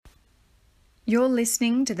You're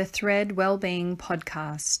listening to the Thread Wellbeing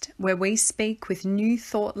Podcast, where we speak with new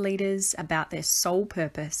thought leaders about their sole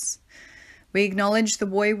purpose. We acknowledge the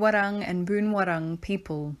Woiwurrung and Boonwurrung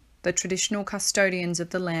people, the traditional custodians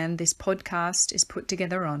of the land this podcast is put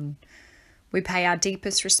together on. We pay our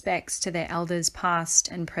deepest respects to their elders past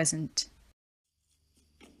and present.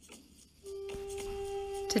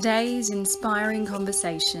 Today's inspiring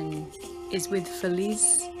conversation is with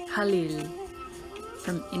Filiz Halil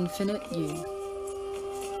from Infinite You.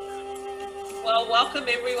 Well, welcome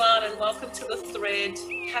everyone and welcome to The Thread.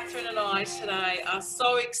 Catherine and I today are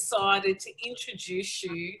so excited to introduce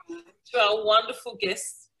you to our wonderful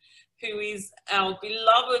guest, who is our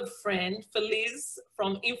beloved friend, Filiz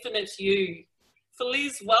from Infinite You.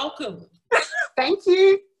 Filiz, welcome. Thank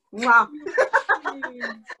you. Wow.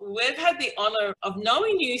 We've had the honour of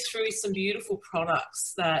knowing you through some beautiful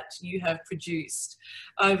products that you have produced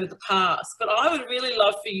over the past, but I would really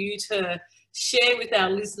love for you to share with our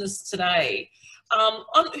listeners today on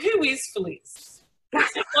who is Filiz?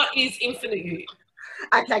 What is Infinite You?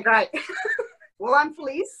 Okay, great. Well, I'm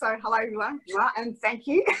Filiz, so hello everyone, and thank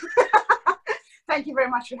you. Thank you very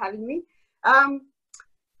much for having me.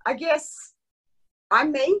 I guess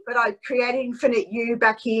I'm me, but I created Infinite You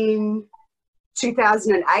back in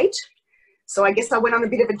 2008. So I guess I went on a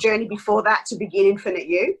bit of a journey before that to begin Infinite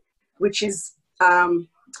You, which is,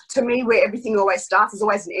 to me, where everything always starts. There's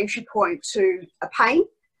always an entry point to a pain,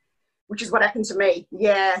 which is what happened to me,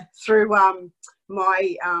 through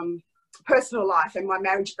my personal life and my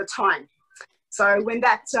marriage at the time. So when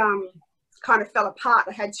that kind of fell apart,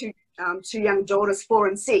 I had two young daughters, 4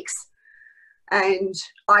 and 6. And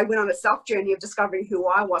I went on a self journey of discovering who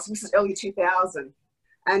I was. This is early 2000.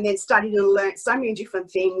 And then studied and learned so many different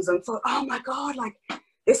things and thought, oh my God, like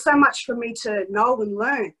there's so much for me to know and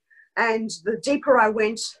learn. And the deeper I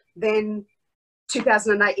went, then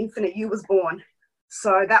 2008 Infinite You was born.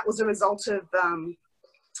 So that was a result of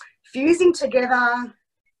fusing together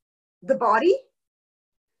the body.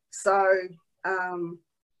 So, who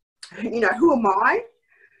am I?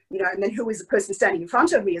 And then who is the person standing in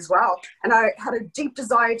front of me as well. And I had a deep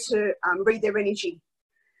desire to read their energy,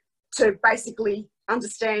 to basically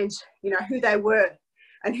understand, who they were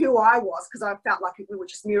and who I was, because I felt like we were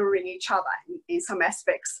just mirroring each other in some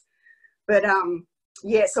aspects. But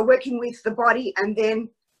so working with the body, and then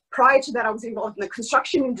prior to that, I was involved in the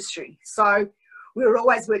construction industry. So we were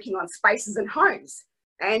always working on spaces and homes.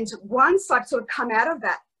 And once I'd sort of come out of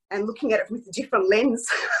that and looking at it with a different lens,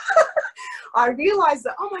 I realized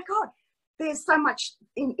that, oh my God, there's so much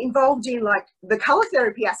involved in like the color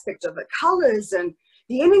therapy aspect of it, colors and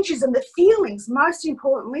the energies and the feelings. Most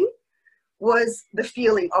importantly was the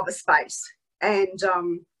feeling of a space. And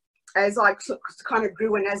as I kind of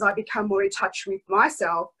grew and as I became more in touch with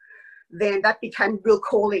myself, then that became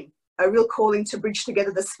a real calling to bridge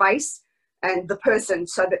together the space and the person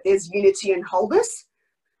so that there's unity and wholeness.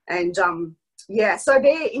 And so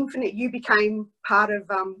there Infinite You became part of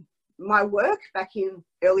my work back in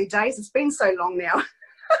early days. It's been so long now.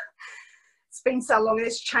 It's been so long and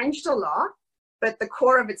it's changed a lot, but the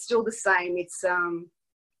core of it's still the same. It's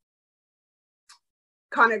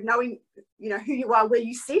kind of knowing, who you are, where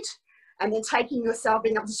you sit, and then being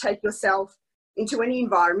able to take yourself into any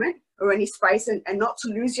environment or any space and not to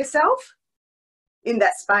lose yourself in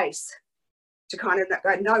that space, to kind of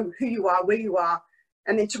know who you are, where you are,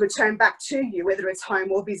 and then to return back to you, whether it's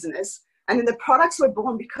home or business. And then the products were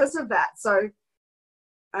born because of that. So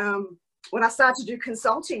when I started to do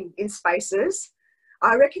consulting in spaces,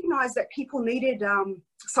 I recognized that people needed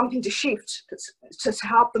something to shift to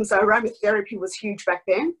help them. So aromatherapy was huge back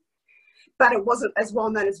then, but it wasn't as well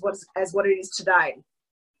known as what it is today.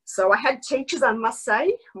 So I had teachers, I must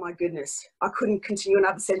say, my goodness, I couldn't continue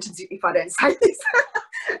another sentence if I don't say this.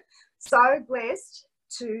 So blessed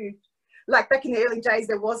to, like back in the early days,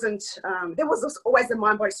 there was always the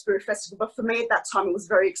Mind Body Spirit Festival, but for me at that time it was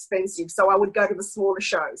very expensive. So I would go to the smaller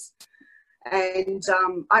shows. And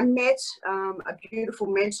I met a beautiful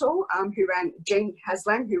mentor Jen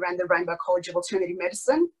Haslam, who ran the Rainbow College of Alternative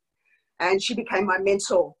Medicine, and she became my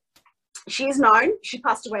mentor. She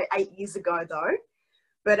passed away 8 years ago though,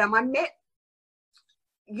 but I met,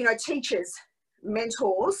 teachers,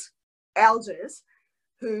 mentors, elders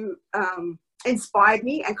who inspired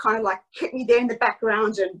me and kind of like kept me there in the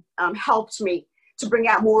background and helped me to bring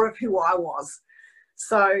out more of who I was.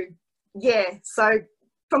 So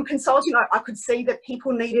from consulting, I could see that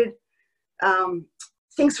people needed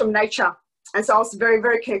things from nature. And so I was very,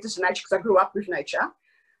 very connected to nature because I grew up with nature.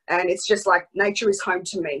 And it's just like nature is home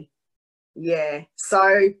to me. Yeah.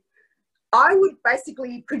 So I would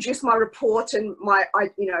basically produce my report and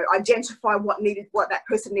identify what that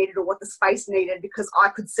person needed or what the space needed, because I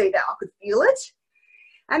could see that, I could feel it.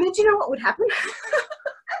 And then do you know what would happen?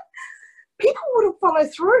 People wouldn't follow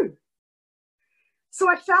through. So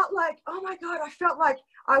I felt like, oh my God, I felt like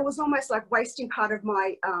I was almost like wasting part of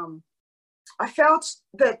my, I felt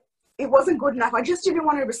that it wasn't good enough. I just didn't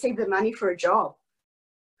want to receive the money for a job.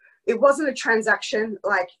 It wasn't a transaction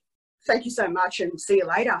like, thank you so much and see you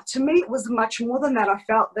later. To me, it was much more than that. I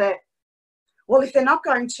felt that, well, if they're not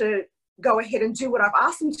going to go ahead and do what I've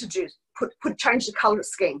asked them to do, change the colour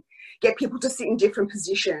scheme, get people to sit in different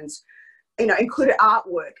positions, include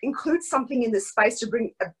artwork, include something in the space to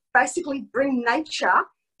basically bring nature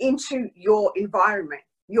into your environment,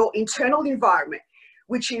 your internal environment,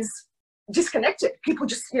 which is disconnected. People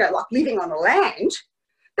just, like living on a land.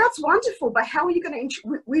 That's wonderful, but how are you going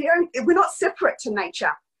to, we're not separate to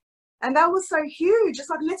nature. And that was so huge. It's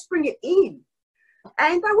like, let's bring it in.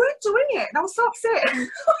 And they weren't doing it. And I was so upset. I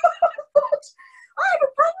thought, I have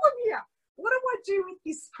a problem here. What do I do with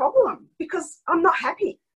this problem? Because I'm not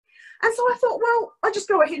happy. And so I thought, well, I'll just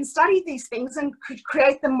go ahead and study these things and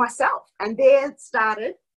create them myself. And there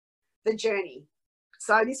started the journey.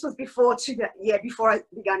 So this was before I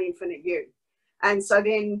began Infinite You. And so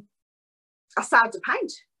then I started to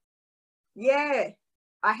paint. Yeah.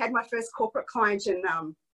 I had my first corporate client, and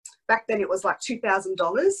back then it was like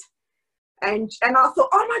 $2,000. And I thought,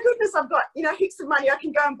 oh my goodness, I've got, heaps of money. I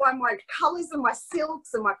can go and buy my colours and my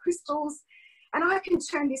silks and my crystals, and I can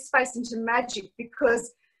turn this space into magic.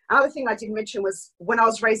 Because another thing I didn't mention was when I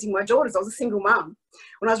was raising my daughters, I was a single mum.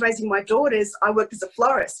 When I was raising my daughters, I worked as a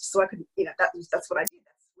florist. So I could, that's what I did.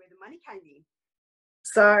 That's where the money came in.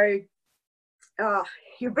 So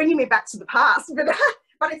you're bringing me back to the past,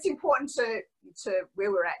 but it's important to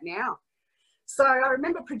where we're at now. So I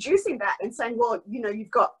remember producing that and saying, well, you've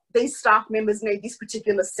got these staff members need this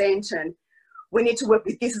particular scent, and we need to work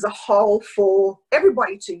with this as a whole for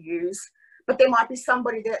everybody to use. But there might be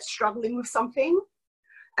somebody that's struggling with something,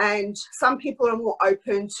 and some people are more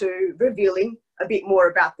open to revealing a bit more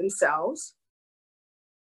about themselves.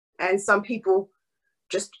 And some people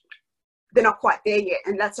they're not quite there yet,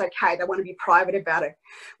 and that's okay. They want to be private about it.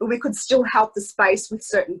 But we could still help the space with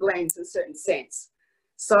certain blends and certain scents.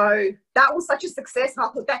 So that was such a success, and I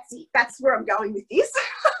thought, that's it. That's where I'm going with this.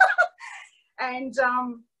 And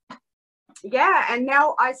and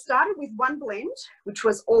now I started with one blend, which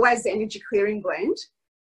was always the energy clearing blend.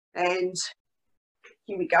 And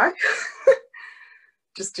here we go.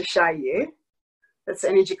 Just to show you. That's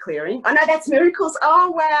energy clearing. Oh no, that's Miracles.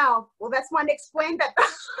 Oh wow. Well, that's my next blend.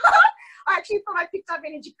 I actually thought I picked up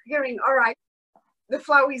energy clearing. All right. The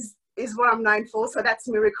flow is what I'm known for. So that's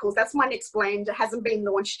Miracles. That's my next blend. It hasn't been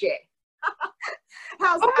launched yet.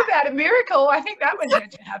 How's Talk that? about a miracle. I think that was going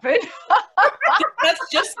to happen. That's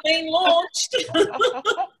just been launched.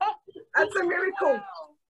 That's a miracle. Wow.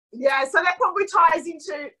 Yeah, so that probably ties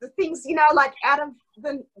into the things, like out of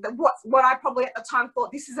what I probably at the time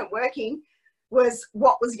thought this isn't working, was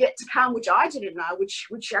what was yet to come, which I didn't know,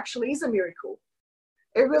 which actually is a miracle.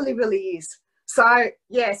 It really, really is. So,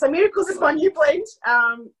 yeah, so Miracles is my new blend.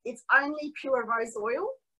 It's only pure rose oil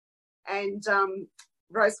and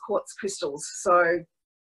rose quartz crystals. So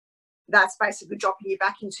that's basically dropping you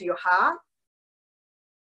back into your heart,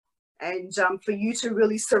 and for you to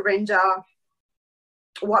really surrender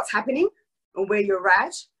what's happening and where you're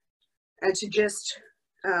at, and to just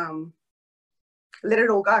let it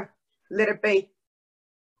all go, let it be,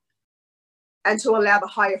 and to allow the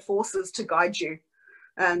higher forces to guide you,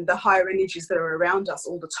 and the higher energies that are around us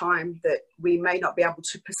all the time that we may not be able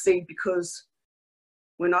to perceive because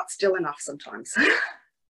we're not still enough sometimes.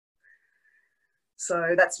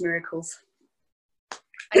 So that's Miracles.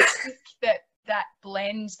 I think that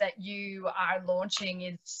blend that you are launching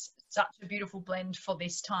is such a beautiful blend for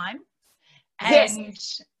this time. And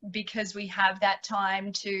yes, because we have that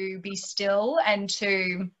time to be still and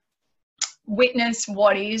to witness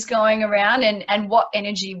what is going around and what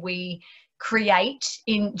energy we create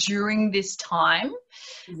during this time.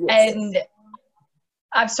 Yes. And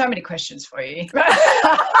I have so many questions for you. And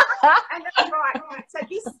that's right. So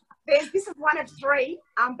this is one of three,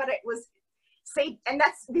 but it was and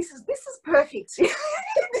this is perfect.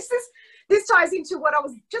 This ties into what I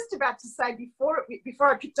was just about to say before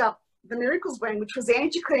I picked up the Miracles brand, which was the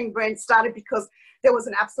energy clearing brand. Started because there was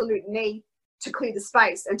an absolute need to clear the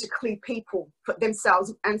space and to clear people for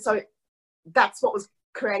themselves, and so that's what was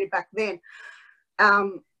created back then.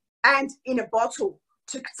 And in a bottle,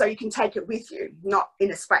 so you can take it with you, not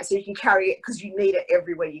in a space, so you can carry it because you need it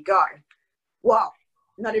everywhere you go. Well,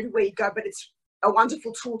 not everywhere you go, but it's a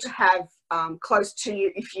wonderful tool to have close to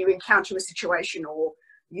you if you encounter a situation or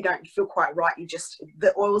you don't feel quite right.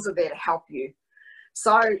 The oils are there to help you.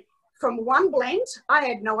 So from one blend, I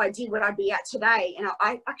had no idea what I'd be at today. And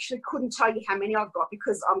I actually couldn't tell you how many I've got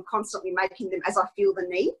because I'm constantly making them as I feel the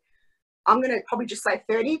need. I'm going to probably just say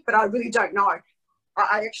 30, but I really don't know.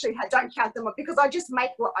 I actually don't count them up because I just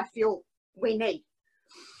make what I feel we need.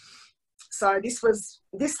 So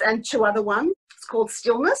this and 2 other ones. It's called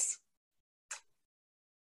Stillness,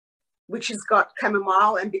 which has got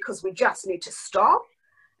chamomile, and because we just need to stop.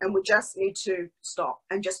 And we just need to stop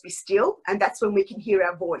and just be still. And that's when we can hear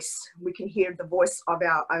our voice. We can hear the voice of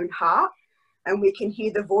our own heart, and we can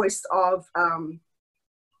hear the voice of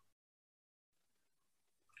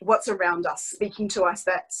what's around us speaking to us.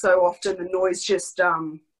 That so often the noise is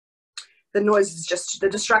just, the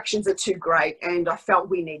distractions are too great. And I felt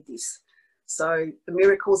we need this. So the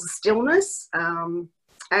miracles of stillness.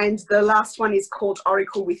 And the last one is called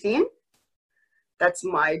Oracle Within. That's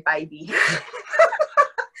my baby.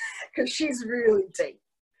 Because she's really deep.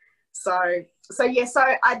 There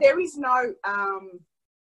is no,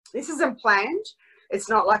 this isn't planned. It's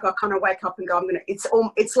not like I kind of wake up and go,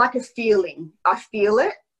 it's like a feeling. I feel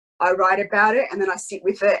it, I write about it, and then I sit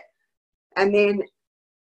with it. And then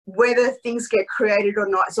whether things get created or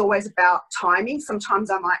not, it's always about timing. Sometimes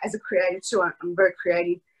I might, as a creator too, I'm very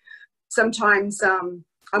creative. Sometimes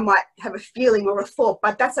I might have a feeling or a thought,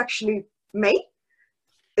 but that's actually me.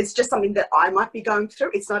 It's just something that I might be going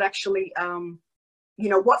through. It's not actually,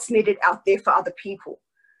 what's needed out there for other people.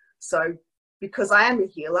 So because I am a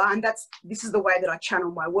healer, and this is the way that I channel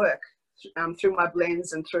my work, through my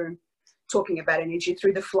blends and through talking about energy,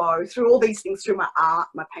 through the flow, through all these things, through my art,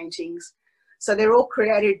 my paintings. So they're all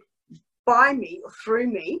created by me or through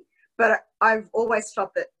me, but I've always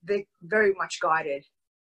felt that they're very much guided.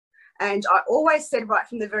 And I always said right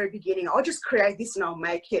from the very beginning, I'll just create this and I'll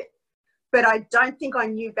make it. But I don't think I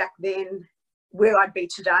knew back then where I'd be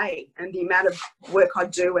today and the amount of work I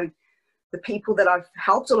do and the people that I've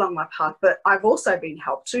helped along my path. But I've also been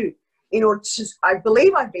helped too. I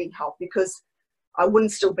believe I've been helped because I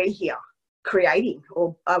wouldn't still be here creating,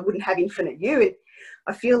 or I wouldn't have Infinite You. And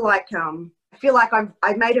I feel like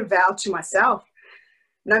I made a vow to myself.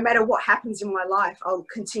 No matter what happens in my life, I'll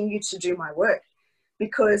continue to do my work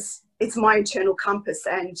because it's my internal compass.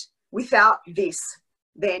 And without this,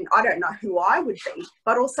 then I don't know who I would be.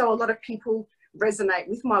 But also a lot of people resonate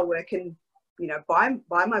with my work and, buy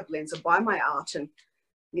my blends or buy my art. And,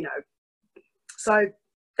 so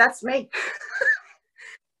that's me.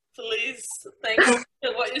 Filiz, thank you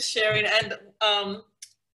for what you're sharing. And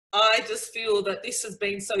I just feel that this has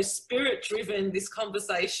been so spirit-driven, this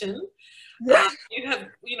conversation. Yeah. You have,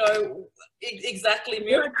 exactly,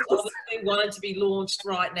 Miracles obviously wanted to be launched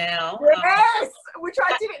right now. Yes, which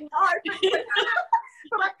I didn't know.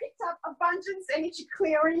 But I picked up Abundance, Energy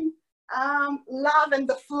Clearing, Love and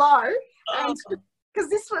the Flow. And because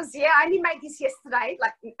this was, I only made this yesterday,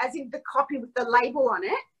 like as in the copy with the label on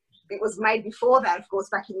it. It was made before that, of course,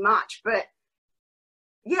 back in March. But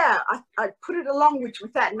yeah, I put it along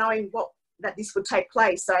with that, knowing that this would take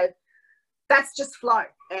place. So that's just flow.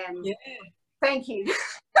 And thank you.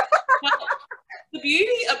 Well, the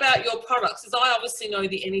beauty about your products is I obviously know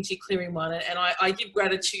the energy clearing one, and I give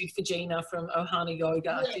gratitude for Gina from Ohana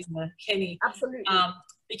Yoga, Gina Kenny. Absolutely.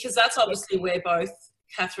 Because that's obviously where both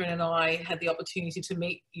Catherine and I had the opportunity to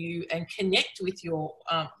meet you and connect with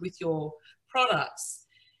your products.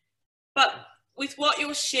 But with what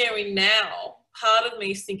you're sharing now, part of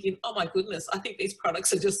me is thinking, oh my goodness, I think these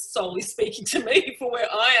products are just solely speaking to me for where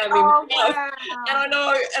I am in life. Wow. And I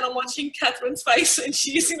know, and I'm watching Catherine's face and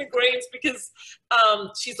she's in agreement because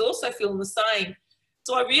she's also feeling the same.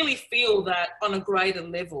 So I really feel that on a greater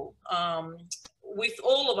level, with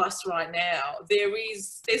all of us right now,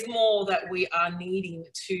 there's more that we are needing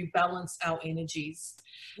to balance our energies.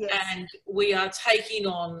 Yes. And we are taking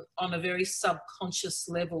on a very subconscious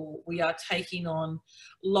level, we are taking on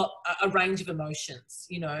a range of emotions,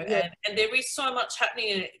 and there is so much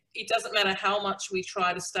happening, and it doesn't matter how much we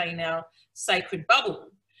try to stay in our sacred bubble.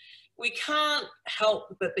 We can't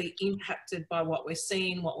help but be impacted by what we're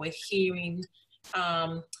seeing, what we're hearing,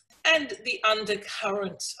 and the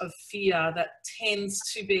undercurrent of fear that tends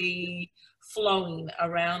to be flowing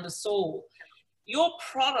around us all. Your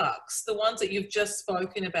products, the ones that you've just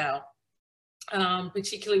spoken about,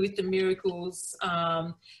 particularly with the Miracles,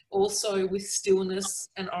 also with Stillness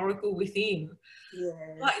and Oracle Within,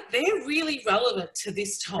 they're really relevant to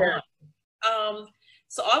this time.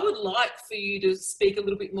 So I would like for you to speak a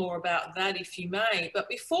little bit more about that, if you may. But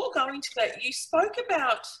before going to that, you spoke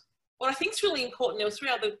about what I think is really important. There were 3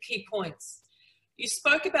 other key points. you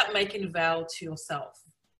spoke about making a vow to yourself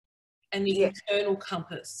and the internal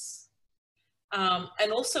compass.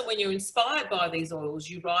 And also when you're inspired by these oils,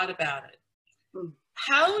 you write about it.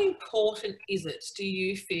 How important is it, do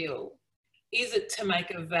you feel, is it to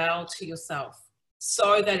make a vow to yourself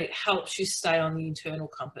so that it helps you stay on the internal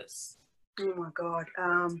compass? Oh my God.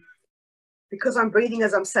 Because I'm breathing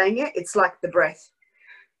as I'm saying it, it's like the breath.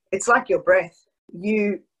 It's like your breath.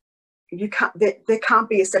 You can't, there can't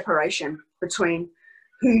be a separation between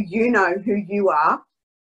who you are,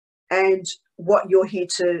 and what you're here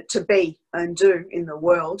to be and do in the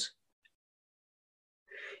world.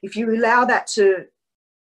 If you allow that to,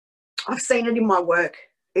 I've seen it in my work,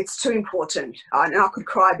 it's too important. And I could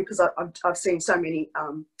cry because I've seen so many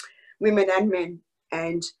women and men,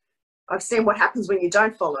 and I've seen what happens when you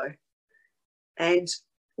don't follow. And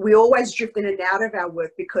we always drift in and out of our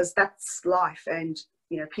work because that's life, and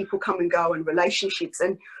you know, people come and go, and relationships,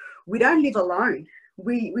 and we don't live alone.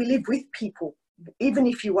 We live with people. Even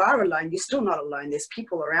if you are alone, you're still not alone. There's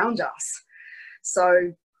people around us.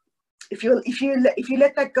 So if you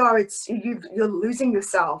let that go, you're losing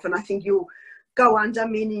yourself, and I think you'll go under.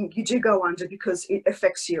 Meaning you do go under because it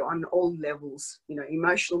affects you on all levels. You know,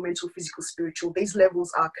 emotional, mental, physical, spiritual. These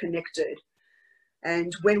levels are connected,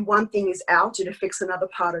 and when one thing is out, it affects another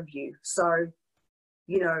part of you. So,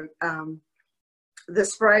 you know, the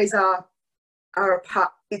sprays are a part.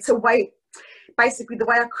 It's a way. Basically, the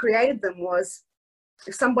way I created them was,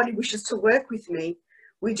 if somebody wishes to work with me,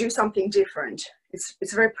 we do something different.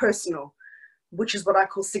 It's very personal, which is what I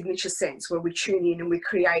call signature sense, where we tune in and we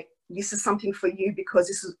create, this is something for you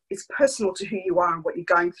because it's personal to who you are and what you're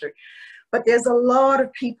going through. But there's a lot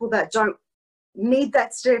of people that don't need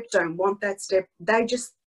that step, don't want that step. They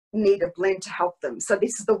just need a blend to help them. So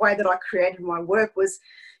this is the way that I created my work was,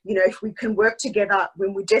 you know, if we can work together,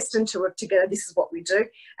 when we're destined to work together, this is what we do.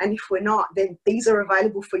 And if we're not, then these are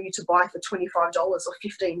available for you to buy for $25 or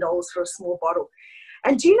 $15 for a small bottle.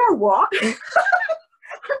 And do you know what? I'm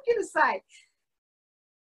going to say,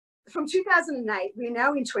 from 2008, we're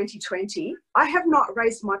now in 2020, I have not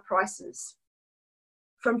raised my prices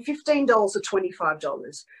from $15 to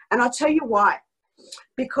 $25. And I'll tell you why.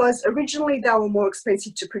 Because originally they were more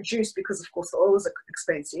expensive to produce because, of course, the oils are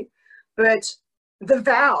expensive. But the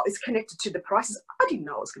vow is connected to the prices. I didn't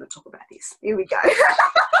know I was going to talk about this. Here we go.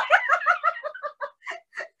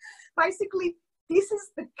 Basically, this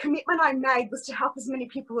is the commitment I made, was to help as many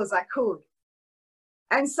people as I could.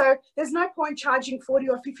 And so there's no point charging $40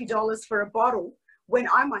 or $50 for a bottle when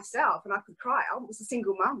I myself, and I could cry, I was a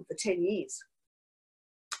single mum for 10 years.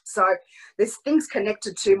 So there's things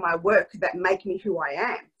connected to my work that make me who I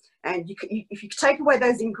am. And if you take away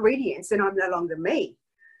those ingredients, then I'm no longer me.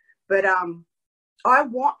 But I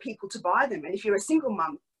want people to buy them. And if you're a single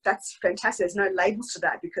mum, that's fantastic. There's no labels to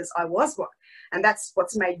that because I was one. And that's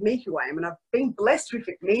what's made me who I am. And I've been blessed with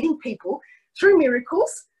meeting people through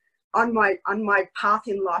miracles on my path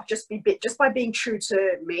in life, just by being true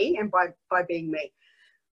to me and by being me.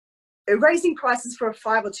 Raising prices for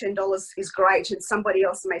 $5 or $10 is great, and somebody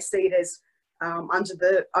else may see it as under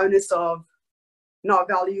the onus of not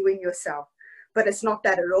valuing yourself. But it's not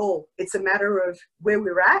that at all. It's a matter of where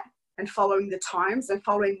we're at and following the times and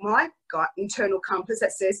following my internal compass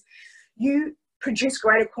that says you produce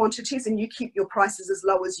greater quantities and you keep your prices as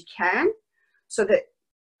low as you can, so that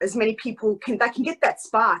as many people can get that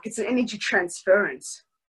spark. It's an energy transference.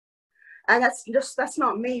 And that's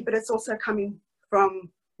not me, but it's also coming from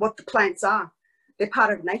what the plants are. They're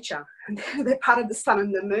part of nature. They're part of the sun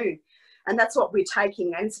and the moon. And that's what we're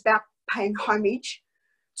taking. And it's about paying homage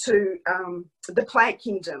to the plant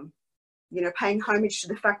kingdom, you know, paying homage to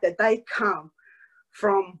the fact that they come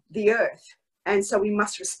from the earth. And so we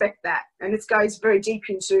must respect that. And it goes very deep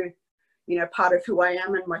into, you know, part of who I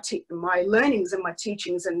am and my learnings and my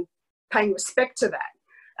teachings, and paying respect to that,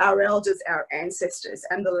 our elders, our ancestors,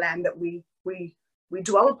 and the land that we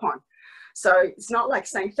dwell upon. So it's not like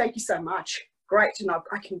saying, thank you so much, great, and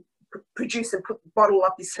I can produce and bottle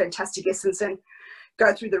up this fantastic essence and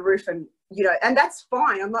go through the roof, and, you know, and that's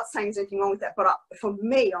fine. I'm not saying there's anything wrong with that, but for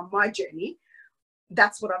me, on my journey,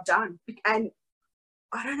 that's what I've done. And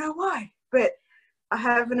I don't know why, but I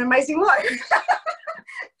have an amazing life.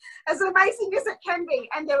 As amazing as it can be.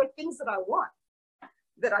 And there are things that I want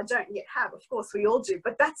that I don't yet have. Of course, we all do.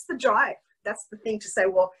 But that's the drive. That's the thing to say,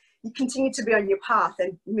 well, you continue to be on your path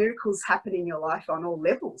and miracles happen in your life on all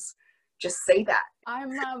levels. Just see that.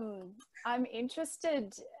 I'm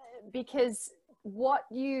interested because what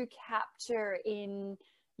you capture in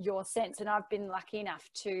your sense, and I've been lucky enough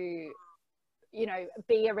to, you know,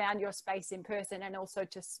 be around your space in person and also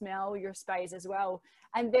to smell your space as well.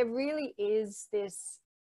 And there really is this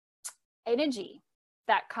energy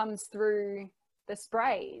that comes through the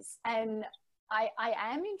sprays. And I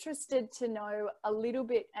am interested to know a little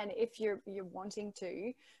bit, and if you're wanting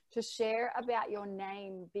to share about your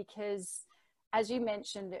name, because as you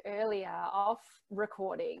mentioned earlier off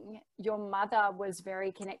recording, your mother was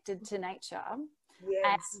very connected to nature.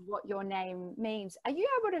 Yes. And what your name means. Are you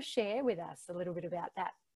able to share with us a little bit about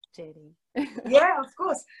that, Judy? Yeah, of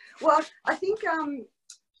course. Well, I think,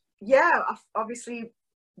 obviously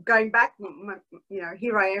going back,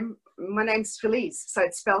 here I am. My name's Filiz, so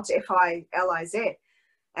it's spelled Filiz.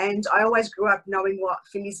 And I always grew up knowing what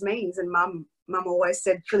Filiz means. And mum always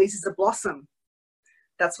said, Filiz is a blossom.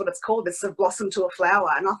 That's what it's called. It's a blossom to a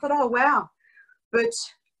flower. And I thought, oh, wow. But,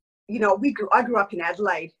 I grew up in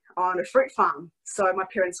Adelaide on a fruit farm. So my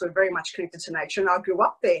parents were very much connected to nature, and I grew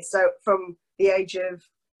up there. So from the age of,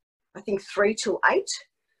 I think, 3 till 8,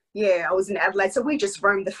 I was in Adelaide. So we just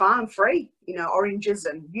roamed the farm free, oranges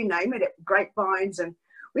and you name it, grapevines, and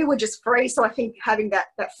we were just free. So I think having that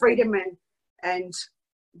freedom and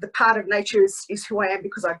the part of nature is who I am,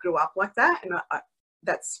 because I grew up like that, and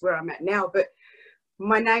that's where I'm at now. But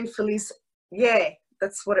my name, Filiz,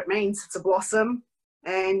 that's what it means. It's a blossom.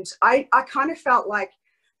 And I kind of felt like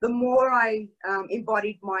the more I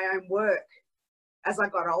embodied my own work as I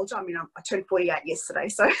got older, I turned 48 yesterday,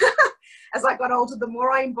 so as I got older, the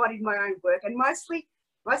more I embodied my own work, and most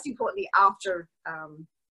importantly after,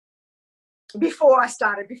 before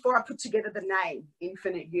I put together the name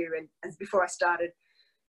Infinite You, and before I started,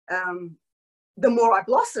 the more I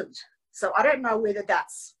blossomed. So I don't know whether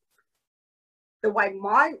that's the way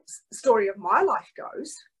my story of my life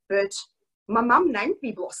goes, but my mum named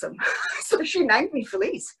me Blossom. So she named me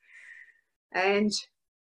Filiz. And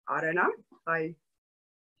I don't know. I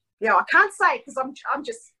can't say, because I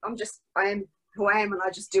am who I am, and I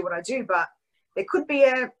just do what I do, but there could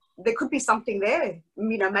be something there.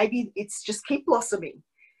 Maybe it's just keep blossoming.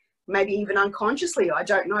 Maybe even unconsciously, I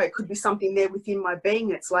don't know. It could be something there within my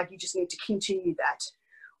being. It's like you just need to continue that.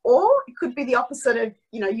 Or it could be the opposite of,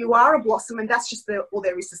 you are a blossom, and that's just all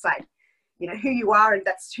there is to say. Who you are, and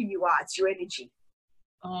that's who you are. It's your energy.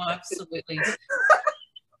 Oh, absolutely.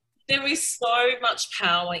 There is so much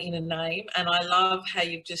power in a name, and I love how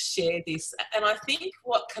you've just shared this. And I think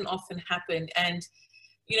what can often happen, and,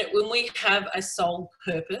 when we have a soul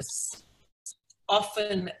purpose,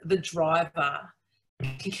 often the driver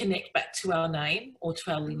can connect back to our name or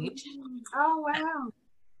to our lineage. Oh, wow.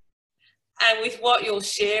 And with what you're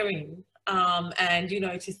sharing, and,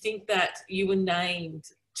 to think that you were named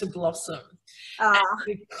to blossom, and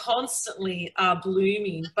you constantly are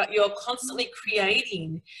blooming, but you're constantly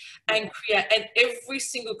creating and every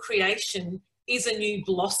single creation is a new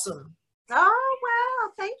blossom. Oh,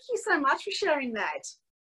 wow. Thank you so much for sharing that.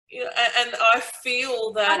 And I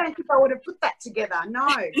feel that... I don't think I would have put that together. No,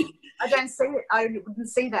 I don't see it. I wouldn't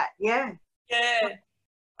see that. Yeah. Yeah.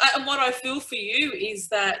 And what I feel for you is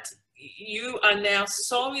that you are now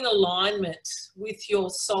so in alignment with your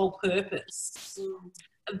soul purpose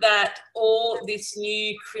that all this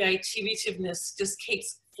new creativitiveness just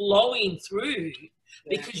keeps flowing through,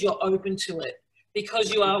 because you're open to it,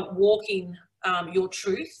 because you are walking your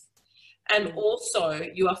truth, and also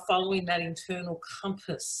you are following that internal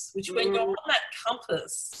compass, which when you're on that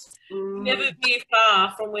compass, you never be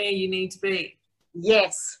far from where you need to be.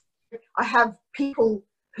 Yes. I have people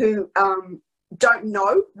who don't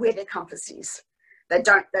know where their compass is. They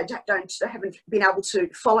haven't been able to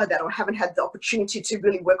follow that, or haven't had the opportunity to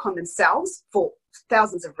really work on themselves for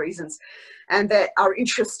thousands of reasons, and that are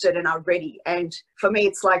interested and are ready. And for me,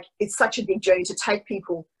 it's such a big journey to take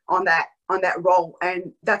people on that role.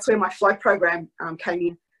 And that's where my flow program came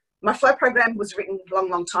in. My flow program was written a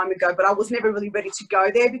long time ago, but I was never really ready to go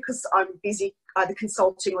there, because I'm busy either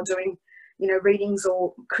consulting or doing readings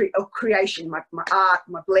or creation, my art,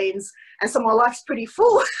 my blends, and so my life's pretty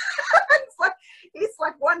full. It's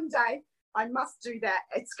like one day I must do that.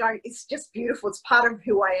 It's just beautiful. It's part of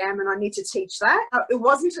who I am, and I need to teach that. It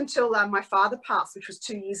wasn't until my father passed, which was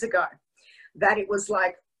 2 years ago, that it was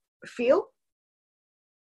like, Phil,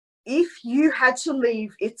 if you had to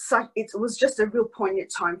leave, it was just a real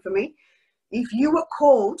poignant time for me. If you were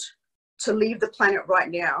called to leave the planet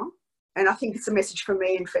right now, and I think it's a message for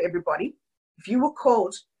me and for everybody, if you were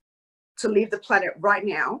called to leave the planet right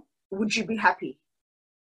now, would you be happy?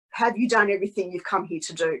 Have you done everything you've come here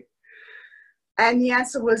to do? And the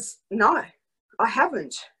answer was no, I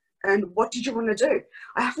haven't. And what did you want to do?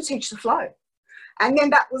 I have to teach the flow. And then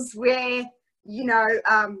that was where,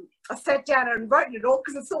 I sat down and wrote it all,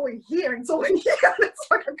 because it's all in here and it's all in here. And it's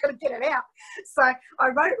like, I've got to get it out. So I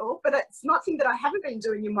wrote it all, but it's nothing that I haven't been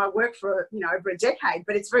doing in my work for, over a decade,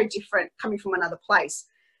 but it's very different coming from another place.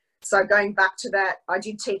 So going back to that, I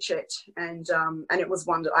did teach it, and it was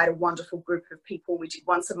I had a wonderful group of people. We did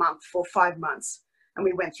once a month for 5 months, and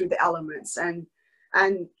we went through the elements, and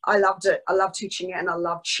I loved it. I loved teaching it, and I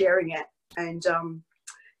loved sharing it. And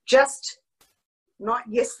just not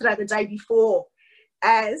yesterday, the day before,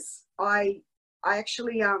 as I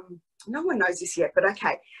actually no one knows this yet, but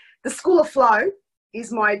okay, the School of Flow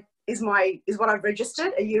is what I've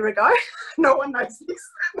registered a year ago. No one knows this.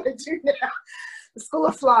 I do now. The School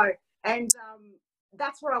of Flow, and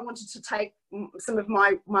that's where I wanted to take some of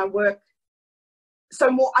my work, so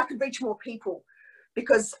I could reach more people,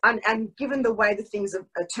 because and given the way the things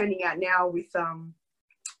are turning out now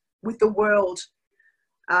with the world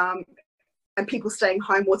and people staying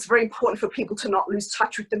home, well, it's very important for people to not lose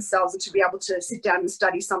touch with themselves and to be able to sit down and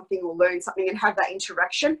study something or learn something and have that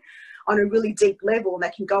interaction on a really deep level. They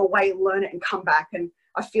can go away and learn it and come back, and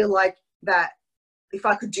I feel like that if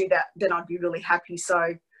I could do that, then I'd be really happy.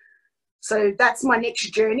 So that's my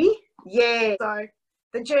next journey. Yeah. So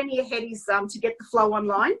the journey ahead is to get the flow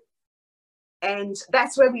online, and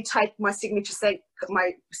that's where we take my signature scent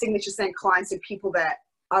clients and people that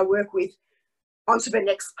I work with onto the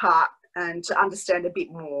next part, and to understand a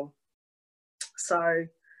bit more. So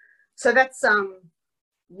that's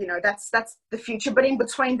you know, that's the future. But in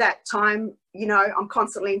between that time, you know, I'm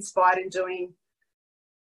constantly inspired and doing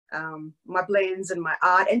my blends and my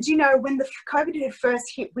art. And you know, when the COVID had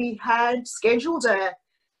first hit, we had scheduled a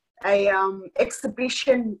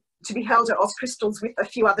exhibition to be held at Oz Crystals with a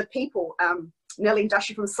few other people. Nellie and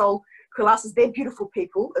Dashi from Soul Classes, they're beautiful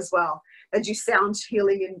people as well. They do sound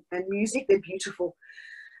healing and music. They're beautiful.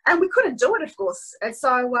 And we couldn't do it, of course. And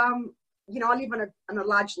so, you know, I live on a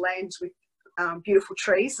large land with beautiful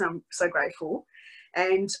trees. I'm so grateful.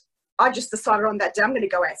 And I just decided on that day, I'm going to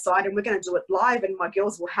go outside and we're going to do it live, and my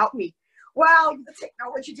girls will help me. Wow, the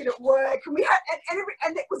technology didn't work. And we had,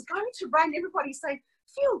 and it was going to rain. Everybody's saying,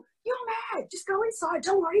 Phil, you're mad. Just go inside.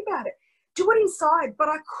 Don't worry about it. Do it inside. But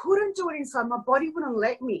I couldn't do it inside. My body wouldn't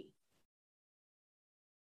let me,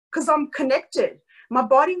 because I'm connected. My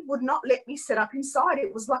body would not let me set up inside.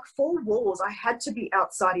 It was like 4 walls. I had to be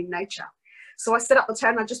outside in nature. So I set up the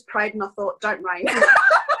tent and I just prayed, and I thought, don't rain.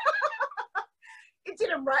 It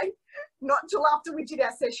didn't rain, not until after we did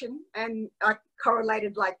our session. And I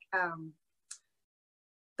correlated, like,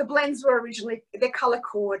 the blends were originally, they're color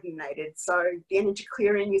coordinated. So the energy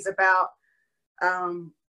clearing is about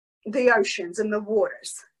the oceans and the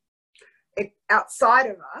waters outside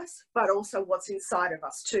of us, but also what's inside of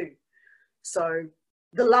us too. So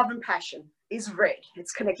the love and passion is red.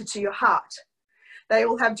 It's connected to your heart. They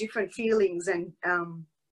all have different feelings and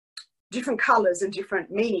different colors and different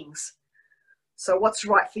meanings. So what's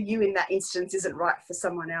right for you in that instance isn't right for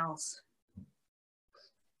someone else.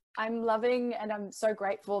 I'm loving, and I'm so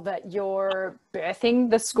grateful that you're birthing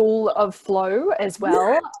the School of Flow as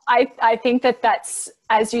well. I think that's,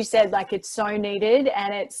 as you said, like, it's so needed,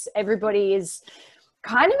 and everybody is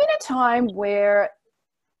kind of in a time where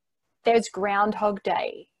there's Groundhog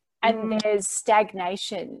Day and there's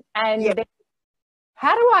stagnation, and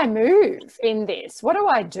how do I move in this? What do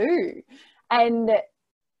I do? And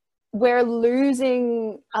we're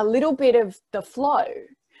losing a little bit of the flow.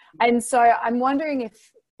 And so I'm wondering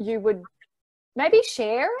if you would maybe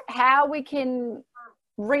share how we can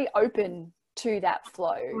reopen to that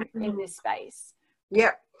flow in this space.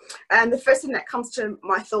 Yeah. And the first thing that comes to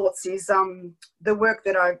my thoughts is the work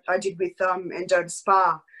that I did with Endo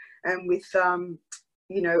Spa, and with,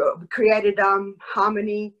 you know, created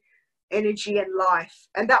harmony, energy and life.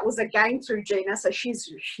 And that was again through Gina. So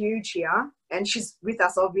she's huge here, and she's with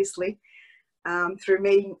us obviously through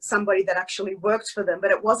meeting somebody that actually worked for them.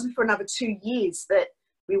 But it wasn't for another 2 years that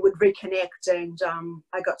we would reconnect, and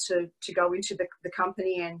I got to go into the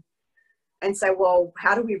company and say, well,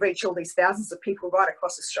 how do we reach all these thousands of people right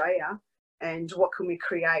across Australia, and what can we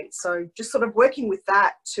create? So just sort of working with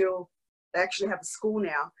that till they actually have a school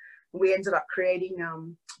now. We ended up creating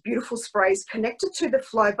beautiful sprays connected to the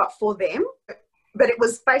flow, but for them. But it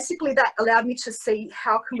was basically that allowed me to see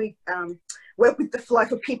how can we work with the flow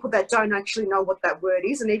for people that don't actually know what that word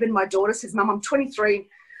is. And even my daughter says, Mum, I'm 23.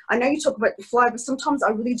 I know you talk about the flow, but sometimes I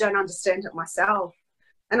really don't understand it myself.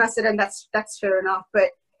 And I said, and that's fair enough.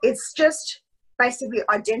 But it's just basically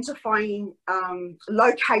identifying,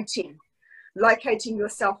 locating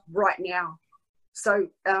yourself right now. So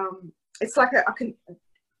it's like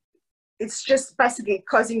it's just basically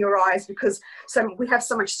closing your eyes, because we have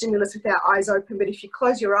so much stimulus with our eyes open. But if you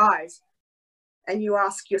close your eyes and you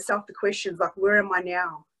ask yourself the questions like, where am I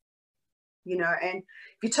now? You know, and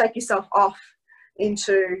if you take yourself off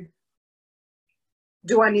into,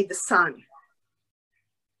 do I need the sun?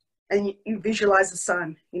 and you visualize the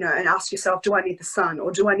sun, you know, and ask yourself, do I need the sun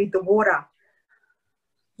or do I need the water?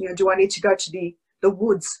 You know, do I need to go to the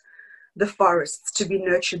woods, the forests, to be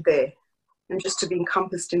nurtured there and just to be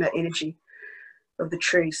encompassed in that energy of the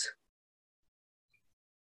trees?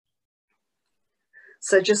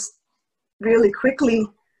 So just really quickly,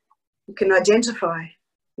 you can identify,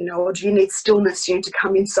 you know, or do you need stillness? You need to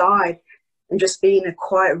come inside and just be in a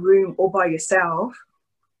quiet room all by yourself,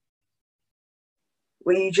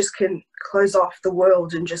 where you just can close off the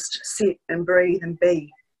world and just sit and breathe and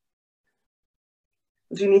be.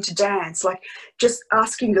 Do you need to dance? Like, just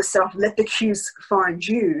asking yourself, let the cues find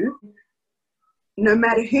you. No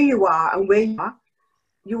matter who you are and where you are,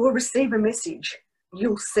 you will receive a message.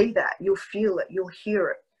 You'll see that, you'll feel it, you'll hear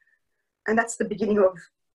it. And that's the beginning of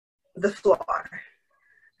the flow.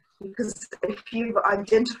 Because if you've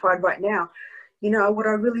identified right now, you know, what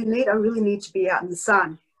I really need to be out in the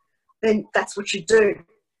sun, then that's what you do.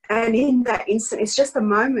 And in that instant, it's just a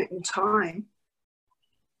moment in time.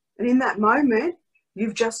 And in that moment,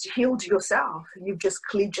 you've just healed yourself. You've just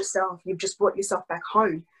cleared yourself. You've just brought yourself back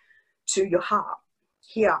home to your heart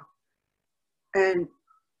here. And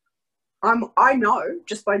I know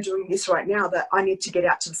just by doing this right now that I need to get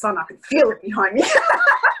out to the sun. I can feel it behind me.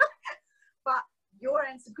 But your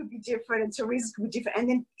answer could be different and Teresa's could be different.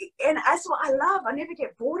 And that's what I love. I never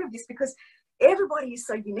get bored of this because everybody is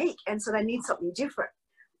so unique and so they need something different.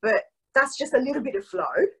 But that's just a little bit of flow,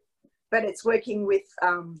 but it's working with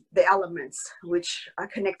the elements which are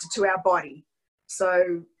connected to our body.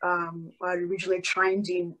 So I originally trained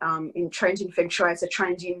in Feng Shui, so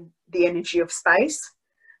trained in the energy of space.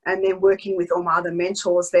 And then working with all my other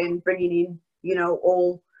mentors, then bringing in, you know,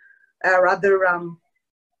 all our other,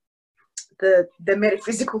 the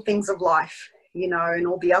metaphysical things of life, you know, and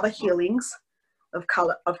all the other healings of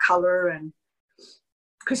color and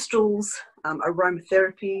crystals,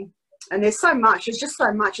 aromatherapy. And there's so much, it's just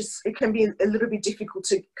so much. It can be a little bit difficult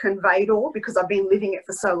to convey it all because I've been living it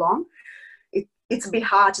for so long. It's a bit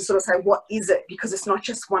hard to sort of say, what is it? Because it's not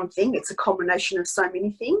just one thing, it's a combination of so many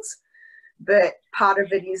things. But part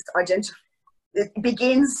of it is it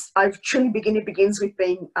begins with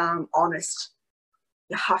being honest.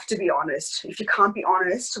 You have to be honest. If you can't be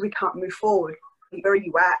honest, we can't move forward. Where are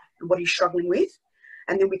you at and what are you struggling with?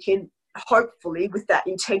 And then we can hopefully, with that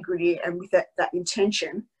integrity and with that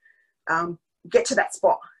intention, get to that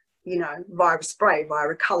spot, you know, via a spray, via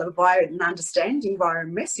a color, via an understanding, via a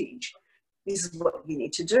message. This is what you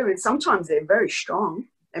need to do. And sometimes they're very strong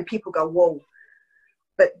and people go, whoa,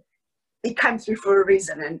 but it came through for a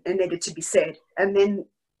reason and needed to be said. And then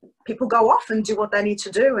people go off and do what they need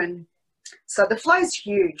to do. And so the flow is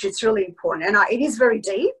huge. It's really important. And it is very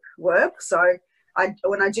deep work. So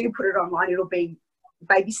when I do put it online, it'll be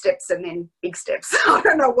baby steps and then big steps. I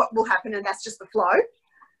don't know what will happen, and that's just the flow.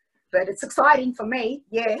 But it's exciting for me.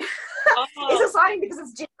 Yeah. Oh. It's exciting because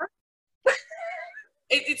it's different.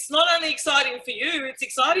 It's not only exciting for you, it's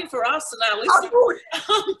exciting for us and our listeners.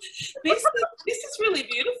 This is really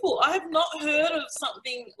beautiful. I have not heard of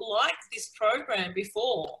something like this program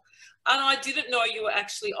before. And I didn't know you were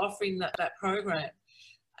actually offering that program.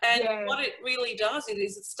 And what it really does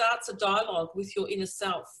is it starts a dialogue with your inner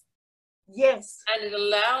self. Yes. And it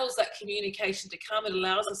allows that communication to come. It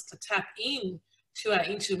allows us to tap in to our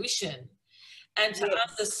intuition and to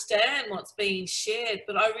understand what's being shared.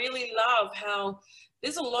 But I really love how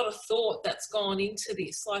there's a lot of thought that's gone into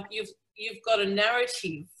this. Like you've got a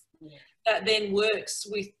narrative that then works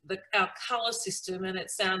with our colour system, and it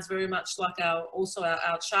sounds very much like our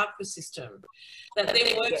chakra system, that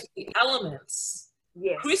then works with the elements,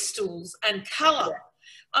 crystals and colour.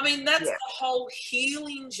 I mean, that's the whole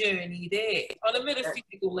healing journey there on a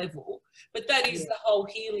metaphysical level, but that is the whole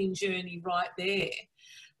healing journey right there.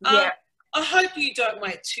 I hope you don't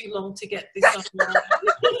wait too long to get this online.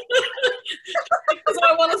 Because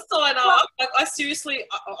I want to sign up. Like, I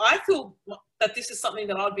feel that this is something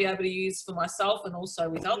that I'd be able to use for myself and also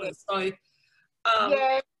with others. So,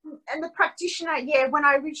 and the practitioner, when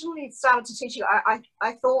I originally started to teach it,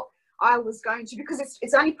 I thought I was going to, because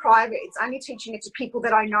it's only private, it's only teaching it to people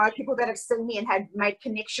that I know, people that have seen me and had made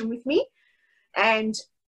connection with me. And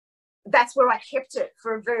that's where I kept it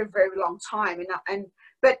for a very, very long time.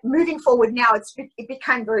 But moving forward now, it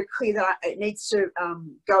became very clear that it needs to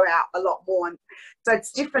go out a lot more. And so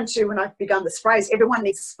it's different to when I've begun the sprays. Everyone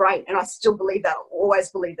needs a spray, and I still believe that. I always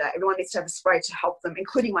believe that. Everyone needs to have a spray to help them,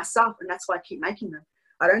 including myself, and that's why I keep making them.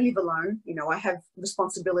 I don't live alone. You know, I have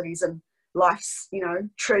responsibilities and life's, you know,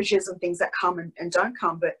 treasures and things that come and don't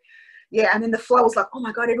come. But and then the flow was like, oh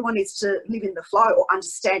my God, everyone needs to live in the flow or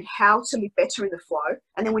understand how to live better in the flow.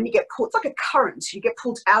 And then when you get pulled, it's like a current. You get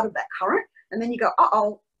pulled out of that current. And then you go,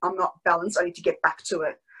 I'm not balanced. I need to get back to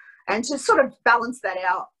it. And to sort of balance that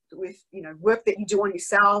out with, you know, work that you do on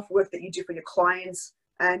yourself, work that you do for your clients,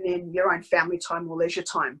 and then your own family time or leisure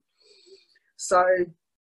time. So,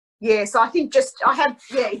 yeah, so I think just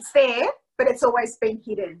it's there, but it's always been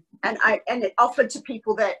hidden. And it offered to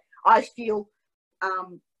people that I feel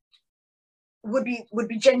would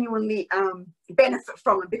be genuinely benefit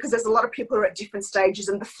from it, because there's a lot of people who are at different stages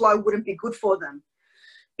and the flow wouldn't be good for them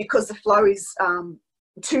because the flow is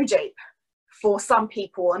too deep for some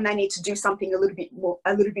people and they need to do something a little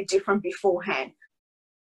bit different beforehand.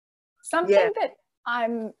 Something that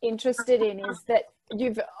I'm interested in is that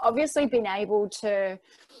you've obviously been able to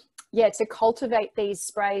cultivate these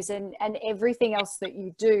sprays and everything else that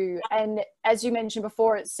you do. And as you mentioned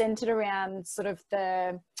before, it's centered around sort of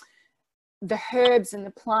the herbs and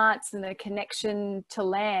the plants and the connection to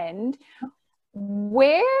land.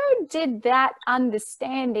 Where did that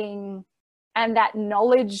understanding and that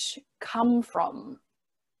knowledge come from?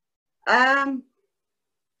 I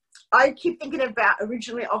keep thinking about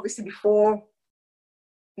originally, obviously before,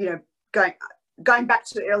 you know, going back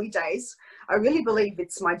to the early days, I really believe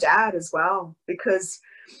it's my dad as well, because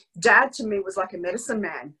dad to me was like a medicine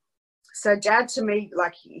man. So dad to me,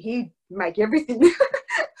 like, he'd make everything.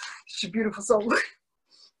 She's a beautiful soul. What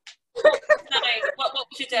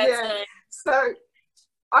was your dad's name? So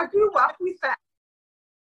I grew up with that.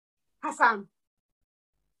 Hassan.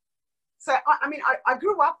 So, I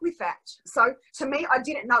grew up with that. So to me, I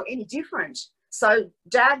didn't know any different. So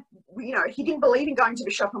dad, you know, he didn't believe in going to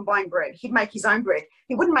the shop and buying bread. He'd make his own bread.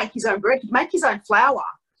 He wouldn't make his own bread. He'd make his own flour.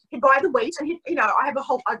 He'd buy the wheat, and I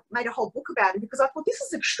made a whole book about it because I thought this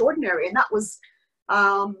is extraordinary. And that was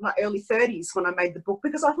my early 30s when I made the book,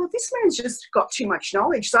 because I thought this man's just got too much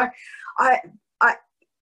knowledge. So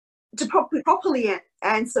to properly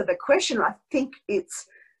answer the question, I think it's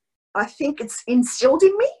instilled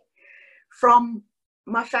in me from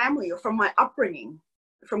my family or from my upbringing,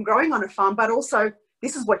 from growing on a farm, but also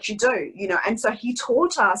this is what you do, you know. And so he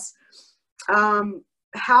taught us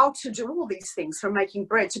how to do all these things, from making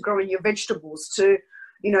bread to growing your vegetables to,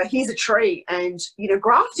 you know, here's a tree and, you know,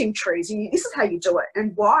 grafting trees. And this is how you do it,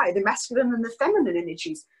 and why, the masculine and the feminine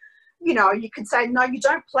energies. You know, you could say, no, you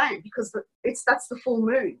don't plant because that's the full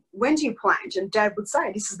moon. When do you plant? And dad would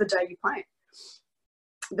say, this is the day you plant.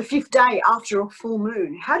 The 5th day after a full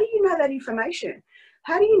moon. How do you know that information?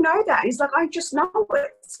 How do you know that? He's like, I just know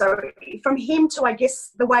it. So from him to, I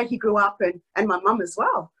guess, the way he grew up, and my mum as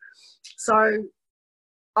well. So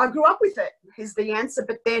I grew up with it, is the answer.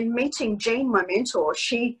 But then meeting Jean, my mentor,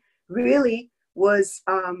 she really was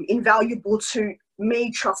invaluable to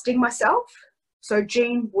me trusting myself. So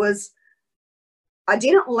Jean I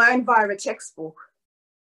didn't learn via a textbook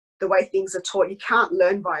the way things are taught. You can't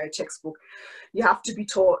learn via a textbook. You have to be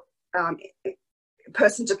taught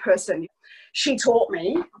person to person. She taught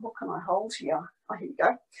me, what can I hold here? Oh, here you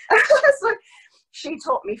go. So she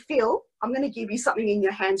taught me, Phil, I'm going to give you something in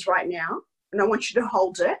your hands right now, and I want you to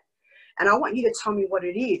hold it, and I want you to tell me what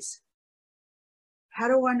it is. How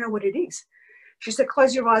do I know what it is? She said,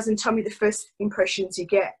 close your eyes and tell me the first impressions you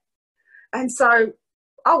get. And so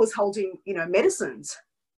I was holding, you know, medicines.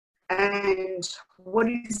 And what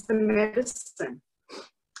is the medicine?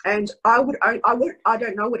 And I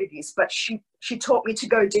don't know what it is, but she taught me to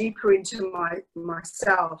go deeper into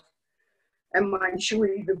myself and my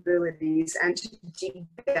intuitive abilities and to dig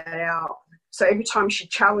that out. So every time she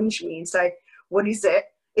challenged me and say, what is it?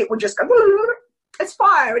 It would just go, it's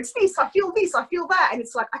fire, it's this, I feel that. And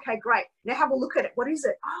it's like, okay, great. Now have a look at it. What is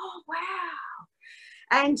it? Oh,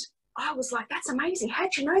 wow. And I was like, that's amazing.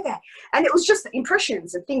 How'd you know that? And it was just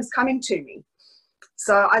impressions and things coming to me.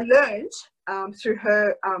 So I learned through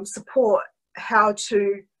her support how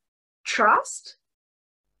to trust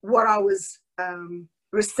what I was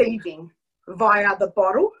receiving via the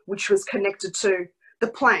bottle, which was connected to the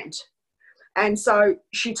plant. And so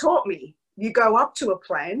she taught me, you go up to a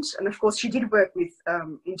plant, and of course she did work with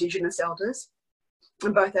Indigenous elders,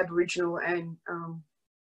 and both Aboriginal and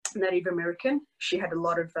Native American. She had a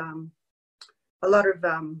lot of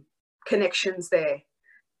connections there.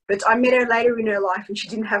 But I met her later in her life, and she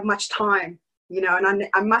didn't have much time, you know. And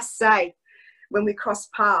I must say, when we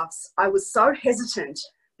crossed paths, I was so hesitant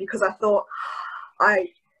because I thought I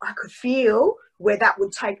could feel where that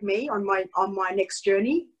would take me on my next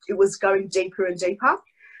journey. It was going deeper and deeper,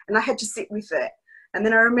 and I had to sit with it. And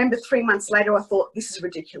then I remember 3 months later, I thought, this is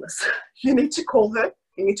ridiculous. You need to call her.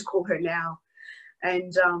 You need to call her now.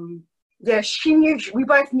 And yeah, she knew. We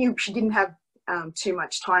both knew she didn't have too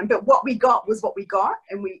much time, but what we got was what we got,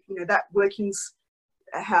 and that workings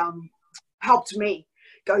helped me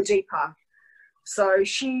go deeper. So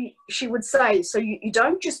she would say, so you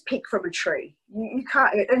don't just pick from a tree. You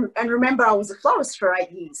can't, and remember, I was a florist for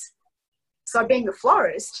 8 years. So being a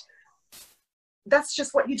florist, that's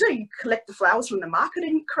just what you do. You collect the flowers from the market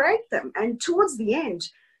and you create them. And towards the end,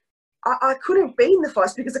 I couldn't be in the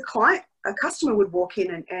florist because a customer would walk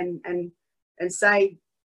in and say,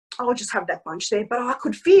 I'll just have that bunch there. But I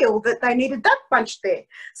could feel that they needed that bunch there.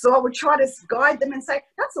 So I would try to guide them and say,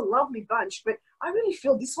 that's a lovely bunch, but I really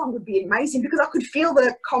feel this one would be amazing, because I could feel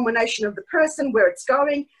the combination of the person, where it's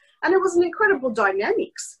going. And it was an incredible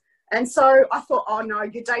dynamics. And so I thought, oh no,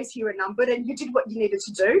 your days here are numbered, and you did what you needed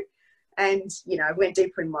to do. And, you know, went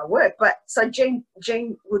deeper in my work. But so Jean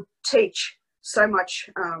would teach so much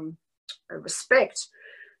respect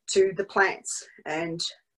to the plants and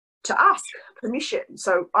to ask permission.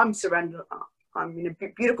 So I'm in a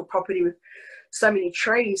beautiful property with so many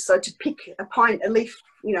trees. So to pick a leaf,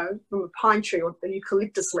 you know, from a pine tree or an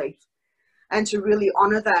eucalyptus leaf, and to really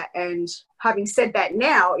honour that. And having said that,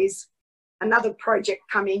 now is another project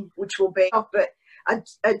coming, which will be, but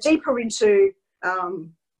a deeper into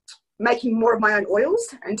making more of my own oils,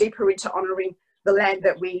 and deeper into honouring the land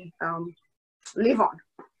that we live on.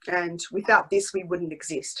 And without this, we wouldn't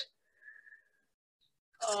exist.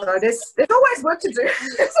 So there's always work to do.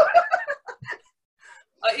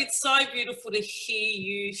 It's so beautiful to hear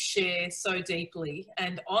you share so deeply,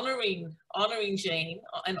 and honouring Jean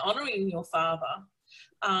and honouring your father.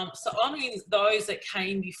 So honouring those that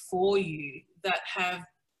came before you that have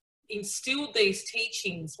instilled these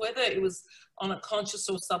teachings, whether it was on a conscious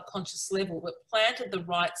or subconscious level, but planted the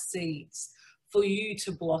right seeds for you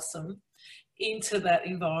to blossom into that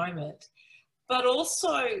environment. But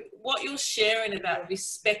also what you're sharing about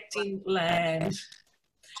respecting land,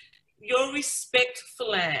 your respect for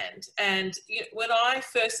land. And when I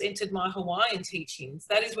first entered my Hawaiian teachings,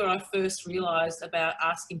 that is where I first realised about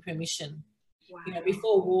asking permission, wow, you know,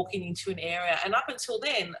 before walking into an area. And up until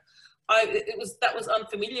then, that was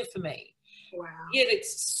unfamiliar for me. Wow. Yet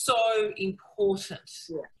it's so important,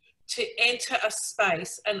 yeah, to enter a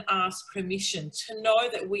space and ask permission, to know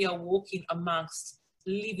that we are walking amongst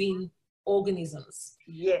living organisms.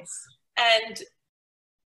 Yes. And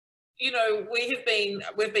you know, we've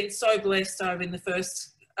been so blessed over in the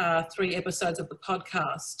first 3 episodes of the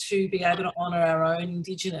podcast to be able to honour our own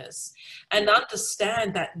Indigenous and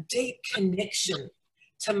understand that deep connection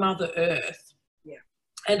to Mother Earth. Yeah.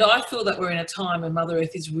 And I feel that we're in a time when Mother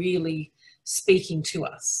Earth is really speaking to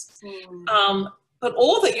us. But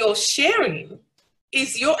all that you're sharing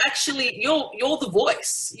is you're the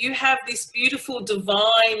voice. You have this beautiful,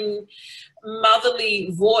 divine,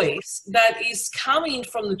 motherly voice that is coming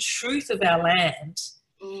from the truth of our land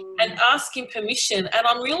and asking permission. And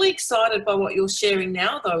I'm really excited by what you're sharing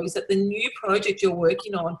now, though, is that the new project you're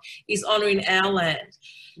working on is honouring our land.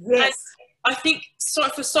 Yes. And I think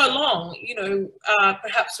for so long, you know,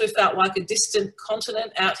 perhaps we felt like a distant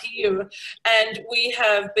continent out here, and we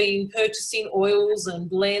have been purchasing oils and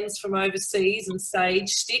blends from overseas and sage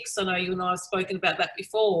sticks. I know you and I have spoken about that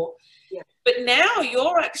before. Yeah. But now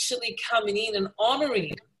you're actually coming in and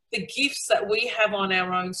honouring the gifts that we have on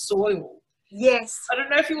our own soil. Yes. I don't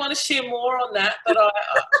know if you want to share more on that, but I'm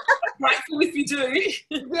grateful if you do.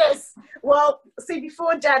 Yes. Well, see,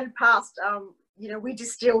 before Dad had passed, you know, we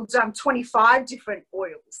distilled 25 different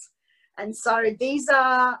oils. And so these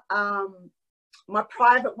are my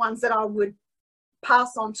private ones that I would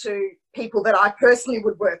pass on to people that I personally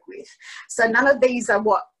would work with. So none of these are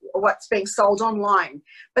what's being sold online,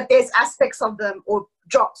 but there's aspects of them or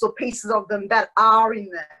drops or pieces of them that are in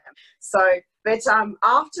them. So, but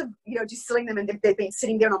after, you know, distilling them, and they've been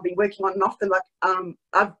sitting there and I've been working on and off them, like,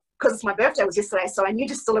 because it's my birthday was yesterday, so I knew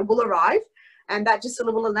distiller will arrive. And that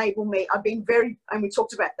distiller will enable me. I've been and we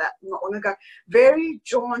talked about that not long ago, very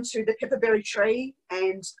drawn to the pepperberry tree.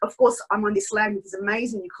 And of course, I'm on this land with these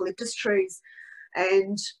amazing eucalyptus trees.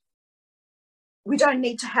 And we don't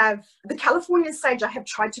need to have, the Californian sage I have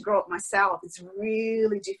tried to grow it myself. It's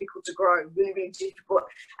really difficult to grow, really, really difficult.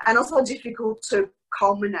 And also difficult to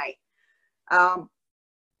culminate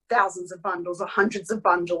thousands of bundles or hundreds of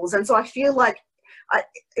bundles. And so I feel like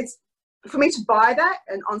it's, for me to buy that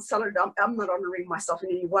and on sell it, I'm not honouring myself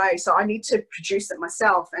in any way. So I need to produce it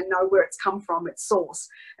myself and know where it's come from, its source,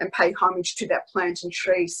 and pay homage to that plant and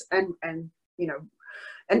trees and you know,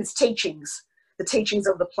 and its teachings, the teachings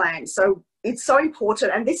of the plant. So it's so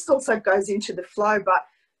important. And this also goes into the flow, but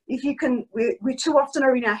if you can, we too often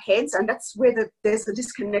are in our heads, and that's where there's a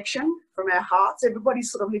disconnection from our hearts.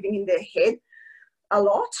 Everybody's sort of living in their head a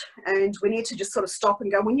lot, and we need to just sort of stop and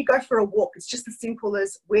go. When you go for a walk, it's just as simple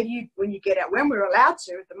as when you get out, when we're allowed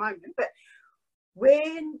to at the moment, but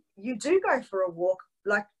when you do go for a walk,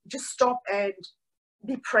 like just stop and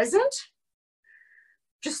be present.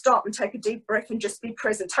 Just stop and take a deep breath and just be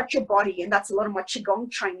present. Touch your body. And that's a lot of my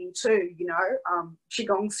Qigong training too, you know.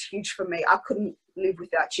 Qigong's huge for me. I couldn't live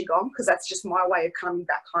without Qigong because that's just my way of coming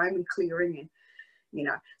back home and clearing and, you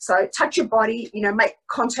know. So touch your body, you know, make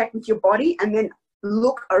contact with your body and then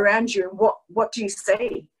look around you and what do you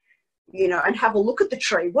see? You know, and have a look at the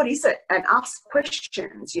tree. What is it? And ask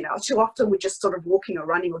questions, you know. Too often we're just sort of walking or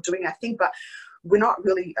running or doing our thing, but we're not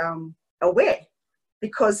really aware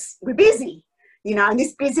because we're busy. You know, and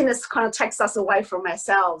this busyness kind of takes us away from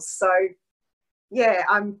ourselves. So, yeah,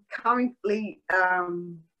 I'm currently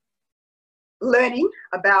learning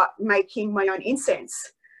about making my own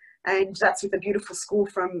incense. And that's with a beautiful school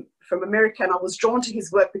from America. And I was drawn to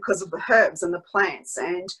his work because of the herbs and the plants.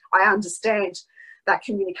 And I understand that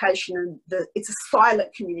communication and it's a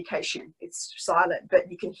silent communication. It's silent, but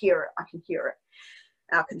you can hear it. I can hear it.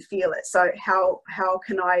 I can feel it. So how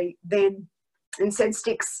can I then... Incense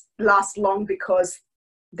sticks last long because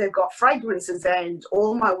they've got fragrances and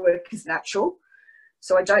all my work is natural.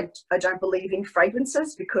 So I don't believe in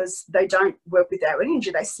fragrances because they don't work with our energy.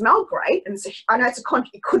 They smell great. And I know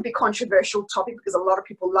it could be a controversial topic because a lot of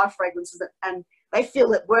people love fragrances and they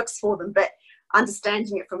feel it works for them, but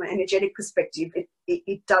understanding it from an energetic perspective,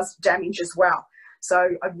 it does damage as well.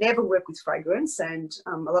 So I've never worked with fragrance and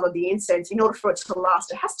a lot of the incense, in order for it to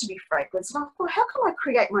last, it has to be fragrance. And I thought, how can I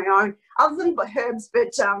create my own, other than by herbs,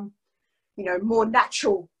 but, you know, more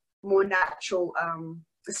natural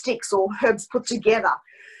sticks or herbs put together.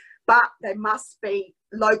 But they must be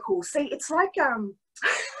local. See, it's like,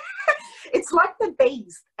 it's like the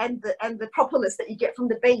bees and the propolis that you get from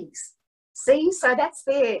the bees. See, so that's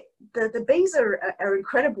the bees are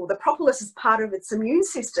incredible. The propolis is part of its immune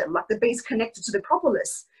system, like the bees connected to the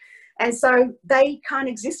propolis. And so they can't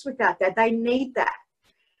exist without that. They need that.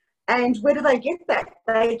 And where do they get that?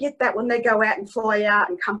 They get that when they go out and fly out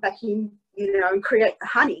and come back in, you know, and create the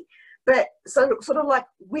honey. But so sort of like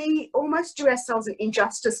we almost do ourselves an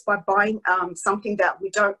injustice by buying something that we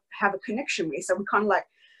don't have a connection with. So we kind of like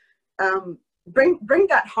bring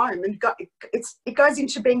that home, and it goes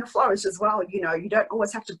into being a florist as well. You know, you don't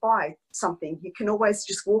always have to buy something. You can always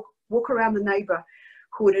just walk around the neighborhood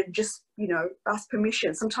and just, you know, ask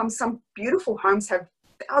permission. Sometimes some beautiful homes have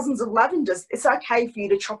thousands of lavenders. It's okay for you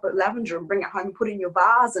to chop a lavender and bring it home and put it in your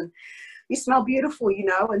vase, and you smell beautiful, you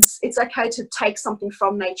know. And it's okay to take something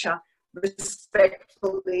from nature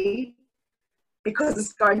respectfully because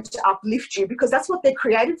it's going to uplift you, because that's what they're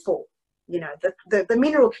created for. You know, the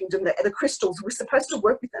mineral kingdom, the crystals, we're supposed to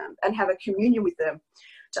work with them and have a communion with them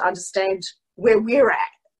to understand where we're at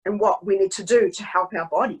and what we need to do to help our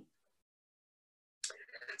body.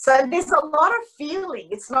 So there's a lot of feeling.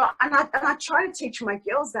 It's not, and I try to teach my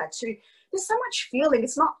girls that too. There's so much feeling.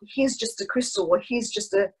 It's not, here's just a crystal or here's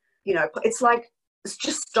just a, you know, it's like, it's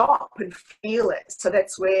just stop and feel it. So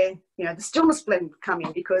that's where, you know, the stillness blend come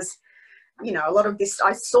in, because you know, a lot of this,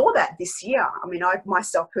 I saw that this year. I mean, I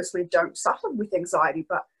myself personally don't suffer with anxiety,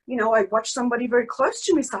 but, you know, I watched somebody very close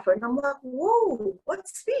to me suffer, and I'm like, whoa,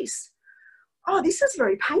 what's this? Oh, this is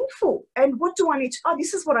very painful. And what do I need to, oh,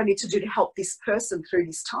 this is what I need to do to help this person through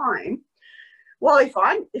this time. Well, if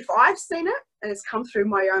I've seen it and it's come through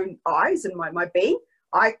my own eyes and my being,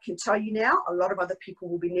 I can tell you now, a lot of other people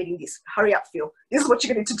will be needing this. Hurry up, Phil. This is what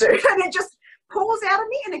you're going to do. And it just pours out of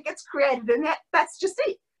me and it gets created, and that's just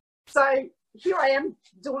it. So here I am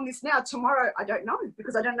doing this now. Tomorrow, I don't know,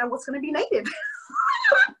 because I don't know what's going to be needed.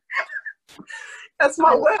 That's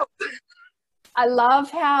my world. I love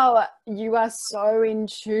how you are so in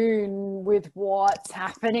tune with what's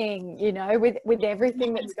happening, you know, with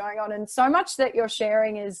everything that's going on. And so much that you're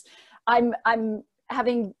sharing is, I'm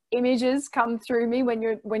having images come through me when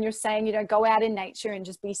you're saying, you know, go out in nature and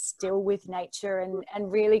just be still with nature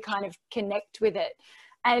and really kind of connect with it.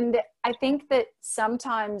 And I think that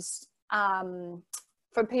sometimes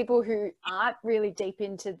for people who aren't really deep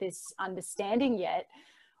into this understanding yet,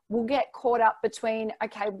 will get caught up between,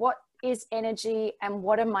 okay, what is energy and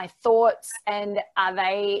what are my thoughts, and are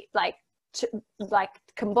they like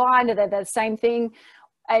combined? Are they the same thing?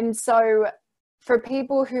 And so for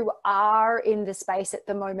people who are in the space at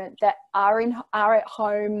the moment that are at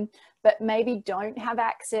home, but maybe don't have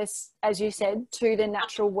access, as you said, to the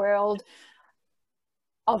natural world,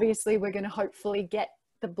 obviously we're going to hopefully get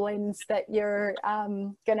the blends that you're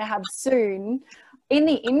going to have soon. In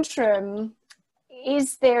the interim,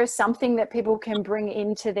 is there something that people can bring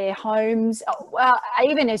into their homes? Well,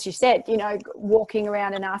 even as you said, you know, walking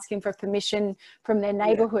around and asking for permission from their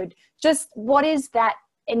neighborhood. Yeah. Just what is that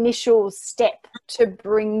initial step to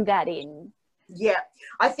bring that in? Yeah,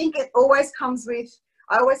 I think it always comes with,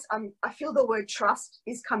 I feel the word trust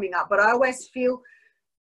is coming up, but I always feel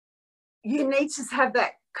you need to have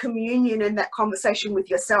that communion and that conversation with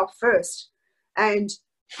yourself first. And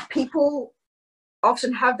people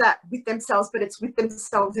often have that with themselves, but it's with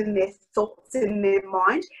themselves in their thoughts, in their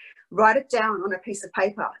mind. Write it down on a piece of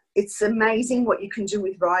paper. It's amazing what you can do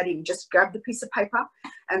with writing. Just grab the piece of paper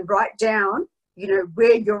and write down, you know,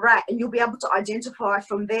 where you're at, and you'll be able to identify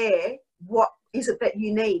from there what is it that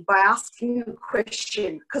you need by asking a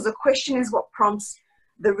question, because a question is what prompts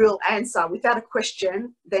the real answer. Without a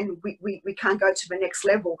question, then we can't go to the next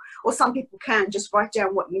level. Or some people can just write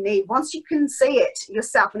down what you need. Once you can see it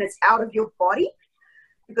yourself and it's out of your body,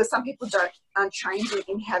 because some people aren't trained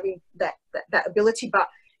in having that ability, but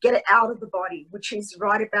get it out of the body, which is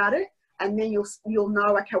write about it, and then you'll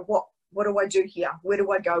know, okay, what do I do here? Where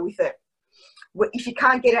do I go with it? If you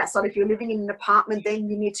can't get outside, if you're living in an apartment, then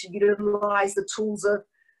you need to utilize the tools of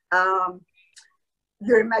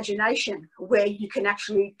your imagination, where you can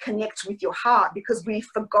actually connect with your heart, because we've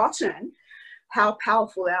forgotten how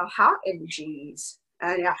powerful our heart energy is,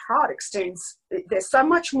 and our heart extends. There's so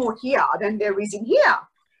much more here than there is in here.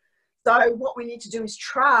 So what we need to do is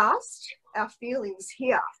trust our feelings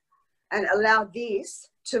here and allow this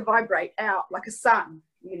to vibrate out like a sun,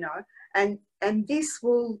 you know, and this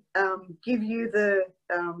will give you the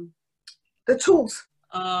tools.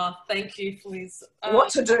 Thank you, Filiz. What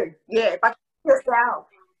to do, yeah, but yourself.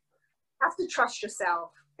 You have to trust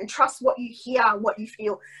yourself and trust what you hear and what you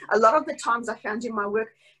feel. A lot of the times I found in my work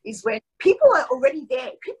is when people are already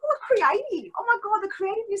there. People are creative. Oh my God, the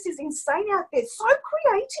creativeness is insane out there. So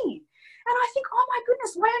creative. And I think, oh my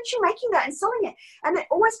goodness, why aren't you making that and selling it? And it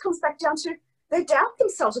always comes back down to they doubt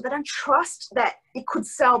themselves, or they don't trust that it could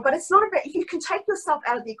sell. But it's not about, if you can take yourself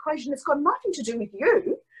out of the equation, it's got nothing to do with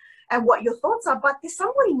you and what your thoughts are. But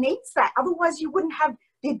somebody needs that. Otherwise, you wouldn't have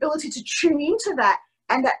the ability to tune into that.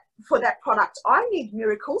 And that for that product, I need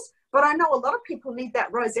miracles, but I know a lot of people need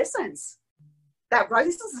that rose essence. That rose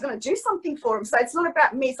essence is going to do something for them. So it's not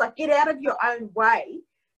about me. It's like, get out of your own way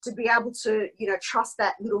to be able to, you know, trust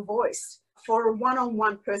that little voice. For a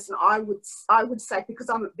one-on-one person, I would say,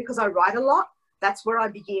 because I write a lot, that's where I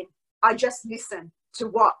begin. I just listen to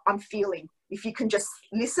what I'm feeling. If you can just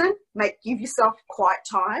listen, give yourself quiet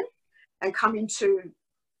time and come into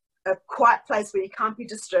a quiet place where you can't be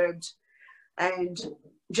disturbed, and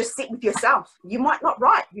just sit with yourself. You might not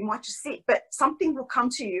write, you might just sit, but something will come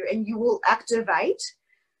to you and you will activate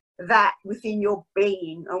that within your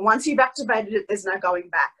being. And once you've activated it, there's no going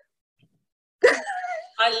back.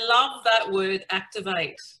 I love that word,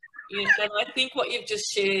 activate. You know, and I think what you've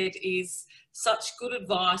just shared is such good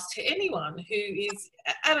advice to anyone who is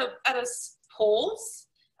at a pause,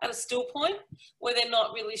 at a still point, where they're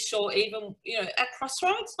not really sure, even, you know, at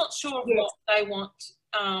crossroads, not sure of what they want.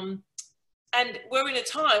 And we're in a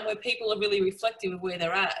time where people are really reflective of where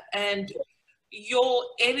they're at, and your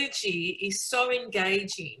energy is so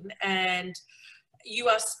engaging, and you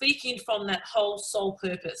are speaking from that whole soul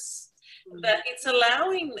purpose, that it's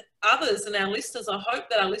allowing others and our listeners, I hope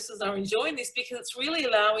that our listeners are enjoying this, because it's really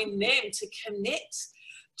allowing them to connect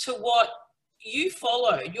to what you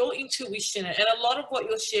follow, your intuition. And a lot of what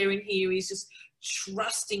you're sharing here is just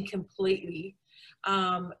trusting completely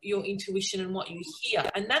your intuition and what you hear,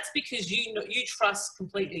 and that's because you trust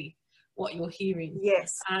completely what you're hearing.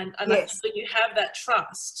 Yes. And I think when you have that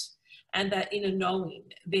trust and that inner knowing,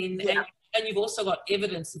 then and you've also got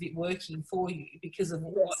evidence of it working for you because of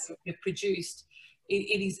what you've produced,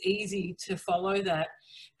 it is easy to follow that.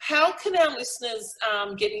 How can our listeners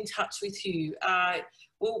get in touch with you?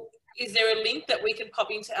 Is there a link that we can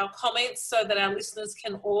pop into our comments so that our listeners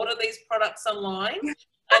can order these products online?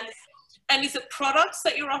 And is it products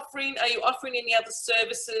that you're offering? Are you offering any other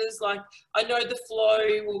services? Like, I know the flow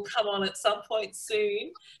will come on at some point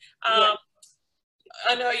soon.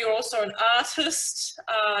 I know you're also an artist.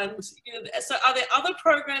 You know, so are there other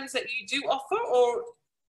programs that you do offer, or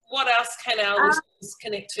what else can our listeners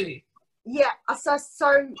connect to? Yeah,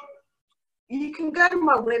 so you can go to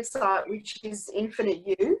my website, which is Infinite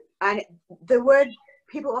You, and the word,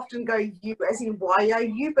 people often go you as in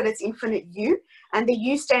YOU, but it's Infinite You, and the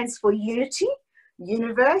U stands for unity,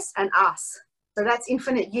 universe, and us. So that's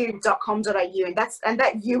infiniteyou.com.au, and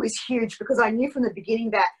that U is huge, because I knew from the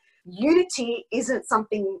beginning that unity isn't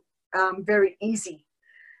something very easy,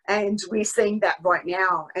 and we're seeing that right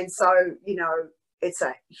now. And so, you know, it's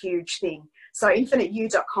a huge thing. So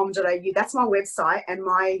infiniteyou.com.au, that's my website, and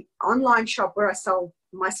my online shop where I sell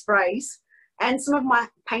my sprays and some of my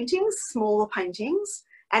paintings, smaller paintings,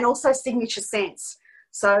 and also Signature Scents.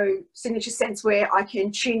 So Signature Scents, where I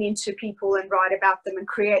can tune into people and write about them and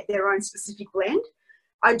create their own specific blend.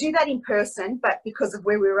 I do that in person, but because of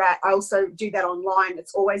where we're at, I also do that online.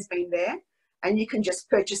 It's always been there, and you can just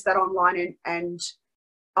purchase that online, and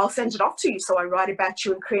I'll send it off to you. So I write about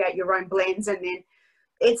you and create your own blends, and then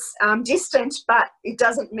it's distant, but it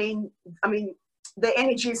doesn't mean, I mean, the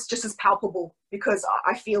energy is just as palpable because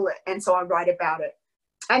I feel it, and so I write about it.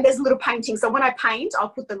 And there's little paintings. So when I paint, I'll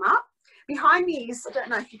put them up. Behind me is, I don't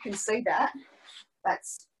know if you can see that.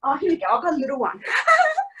 That's, oh, here we go. I've got a little one.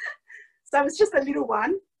 So it's just a little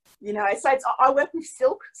one, you know. So it's, I work with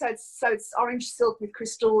silk. So it's orange silk with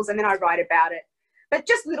crystals, and then I write about it. But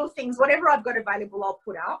just little things, whatever I've got available, I'll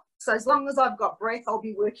put up. So as long as I've got breath, I'll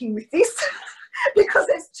be working with this because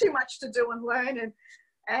there's too much to do and learn,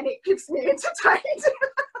 and it keeps me entertained.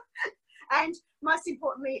 And most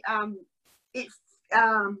importantly,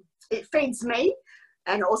 it feeds me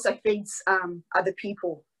and also feeds other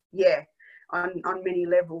people, yeah, on many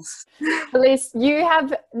levels. Filiz, you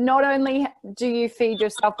have, not only do you feed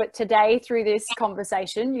yourself, but today through this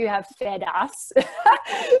conversation, you have fed us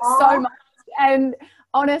so much. And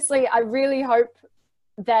honestly, I really hope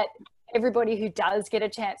that everybody who does get a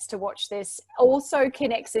chance to watch this also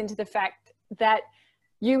connects into the fact that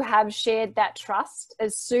you have shared that trust.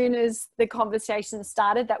 As soon as the conversation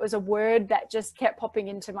started, that was a word that just kept popping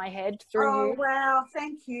into my head through you. Oh, wow.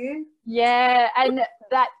 Thank you. Yeah. And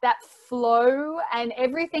that flow and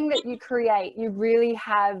everything that you create, you really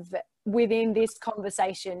have within this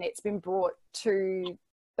conversation, it's been brought to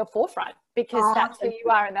the forefront because that's who you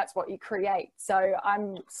are and that's what you create. So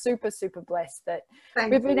I'm super, super blessed that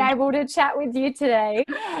we've been able to chat with you today.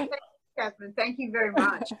 Catherine, thank you very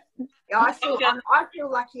much. Yeah, I feel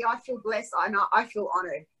lucky, I feel blessed, I feel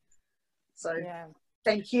honoured. So yeah.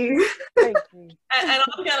 Thank you. Thank you. And I'm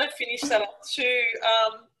going to finish that up too.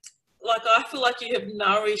 Like, I feel like you have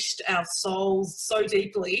nourished our souls so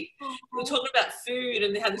deeply. We're talking about food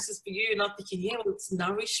and how this is for you, and I'm thinking, yeah, well, it's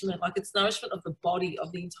nourishment. Like, it's nourishment of the body,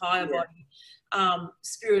 of the entire body,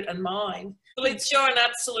 spirit and mind. Filiz, you're an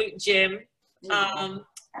absolute gem.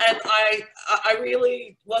 And I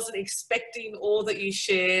really wasn't expecting all that you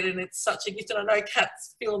shared, and it's such a gift, and I know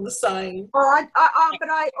Kat's feeling the same. Oh, but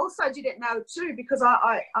I also didn't know too, because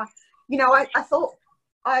I thought,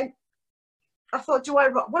 what do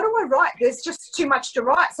I write? There's just too much to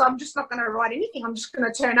write, so I'm just not going to write anything. I'm just going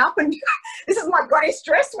to turn up, and this is my goddess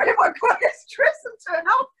dress. Whenever I goddess dress and turn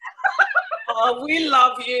up. Oh, we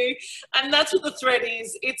love you. And that's what the thread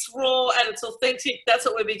is. It's raw and it's authentic. That's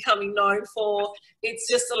what we're becoming known for. It's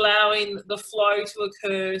just allowing the flow to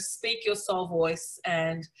occur, speak your soul voice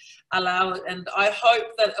and allow it. And I hope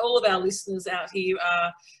that all of our listeners out here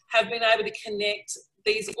have been able to connect.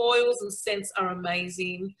 These oils and scents are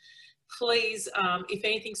amazing. Please, if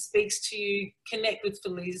anything speaks to you, connect with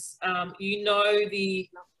Filiz. You know the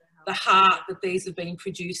heart that these have been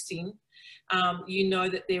produced in. You know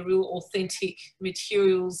that they're real authentic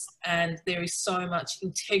materials and there is so much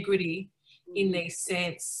integrity in these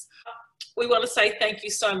scents. We want to say thank you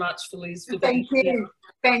so much, Filiz. Thank you.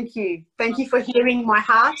 Thank you. Thank you for hearing my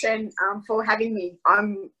heart and for having me.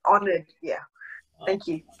 I'm honoured. Yeah. Thank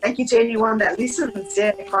you. Thank you to anyone that listens.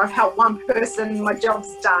 Yeah. If I've helped one person, my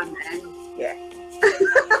job's done. And yeah.